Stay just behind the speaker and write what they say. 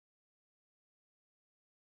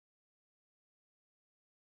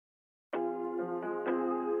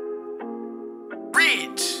You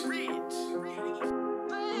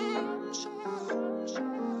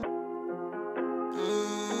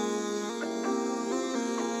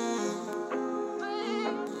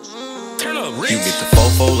get the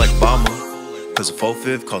fofo like Obama, cause a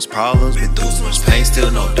 4/5 cause problems. Been through so much pain, still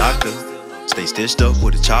no doctor. Stay stitched up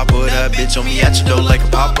with a chopper. That bitch on me at your door like a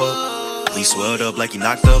pop-up. Lee swelled up like he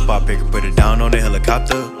knocked up. I pick her, put her down on the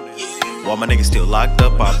helicopter. While my niggas still locked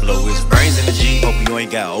up, I blow his brains in the G. Hope you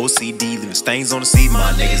ain't got OCD, leaving stains on the seat.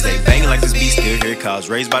 My niggas, they banging like this beat. Still here, cause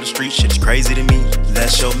raised by the street. Shit is crazy to me.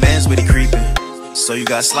 That's your man's with he creeping. So you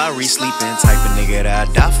got slurry sleeping. Type of nigga that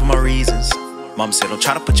I die for my reasons. Mama said don't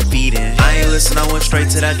try to put your feet in. I ain't listen, I went straight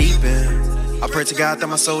to that deep end. I pray to God that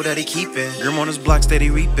my soul that he keepin'. Grim on his block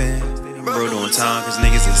steady reaping. Bro doing time cause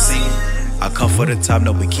niggas is singing. I come for the top,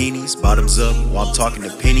 no bikinis. Bottoms up while I'm talking to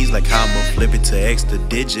pennies. Like how I'ma flip it to extra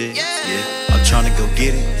digits. Yeah, I'm trying to go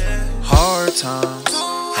get it. Hard times.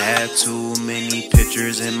 Had too many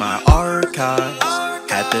pictures in my archives.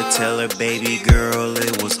 Had to tell her, baby girl,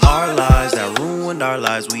 it was our lives that ruined our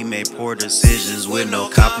lives. We made poor decisions with no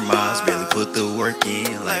compromise. Barely put the work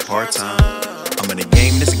in like part-time. I'm in a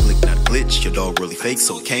game, this a glitch, not a glitch. Your dog really fake,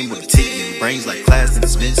 so it came with a tick. Your brains like class and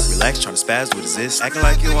dismiss. Relax, tryna spaz with this. Acting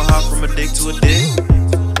like you a hop from a dick to a dick.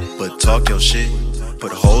 But talk your shit.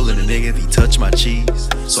 Put a hole in a nigga if he touch my cheese.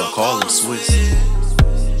 So I call him Swiss.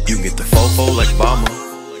 You can get the fofo like Obama,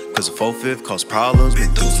 cause a 4/5 cause problems.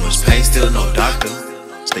 Been through so much pain, still no doctor.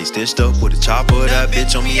 Stay stitched up with a chopper. That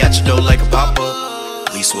bitch on me at your door like a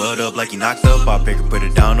pop-up. Lee swelled up like he knocked up. I pick her, put her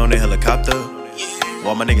down on the helicopter.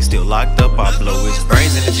 While my niggas still locked up, I blow his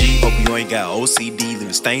brains in the G. Hope you ain't got OCD,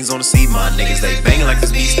 leaving stains on the seat. My niggas, they banging like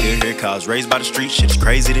this beat. Still here, cause raised by the street. Shit is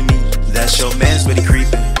crazy to me. That's your man's with he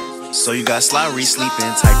creeping. So you got slurry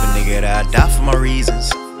sleeping. Type of nigga that I die for my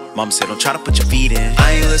reasons. Mama said don't try to put your feet in.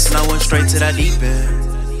 I ain't listen, I went straight to that deep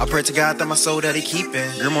end. I pray to God that my soul that he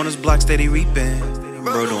keepin'. Grim on his block steady reaping.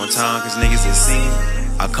 Bro doing time cause niggas is singing.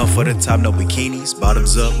 I come for the top, no bikinis.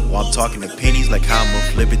 Bottoms up while I'm talking to pennies. Like how I'ma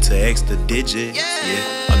flip it to extra digits.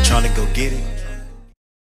 Yeah, I'm trying to go get it.